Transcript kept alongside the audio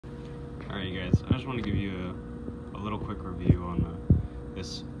Alright, you guys, I just want to give you a little quick review on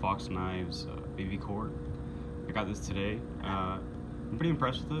this Fox Knives BB cord. I got this today. I'm pretty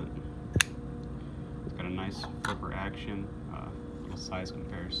impressed with it. It's got a nice flipper action, a size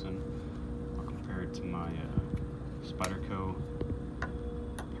comparison. I'll compare it to my Spyderco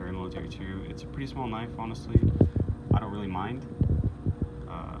Paramilitary 2. It's a pretty small knife, honestly. I don't really mind.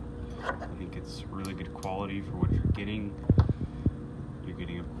 I think it's really good quality for what you're getting. You're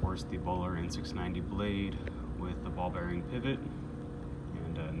getting, of course, the Böhler N690 blade with the ball bearing pivot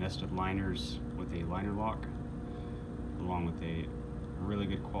and nested liners with a liner lock, along with a really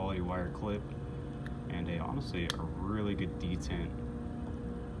good quality wire clip and honestly a really good detent,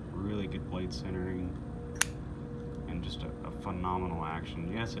 really good blade centering, and just a phenomenal action.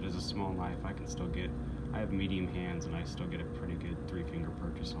 Yes, it is a small knife. I have medium hands and I still get a pretty good 3-finger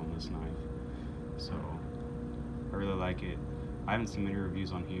purchase on this knife. So I really like it. I haven't seen many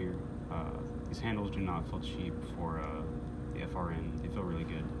reviews on here. These handles do not feel cheap for the FRN. They feel really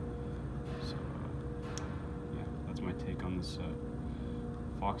good. So yeah, that's my take on this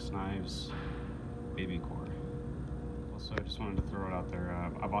Fox Knives BB cord. Also, I just wanted to throw it out there.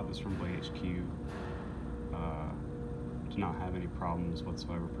 I bought this from Blade HQ. Did not have any problems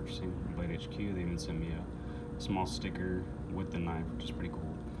whatsoever purchasing from Blade HQ. They even sent me a small sticker with the knife, which is pretty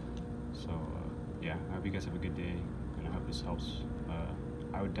cool. So yeah, I hope you guys have a good day, and I hope this helps.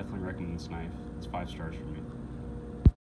 I would definitely recommend this knife. It's 5 stars for me.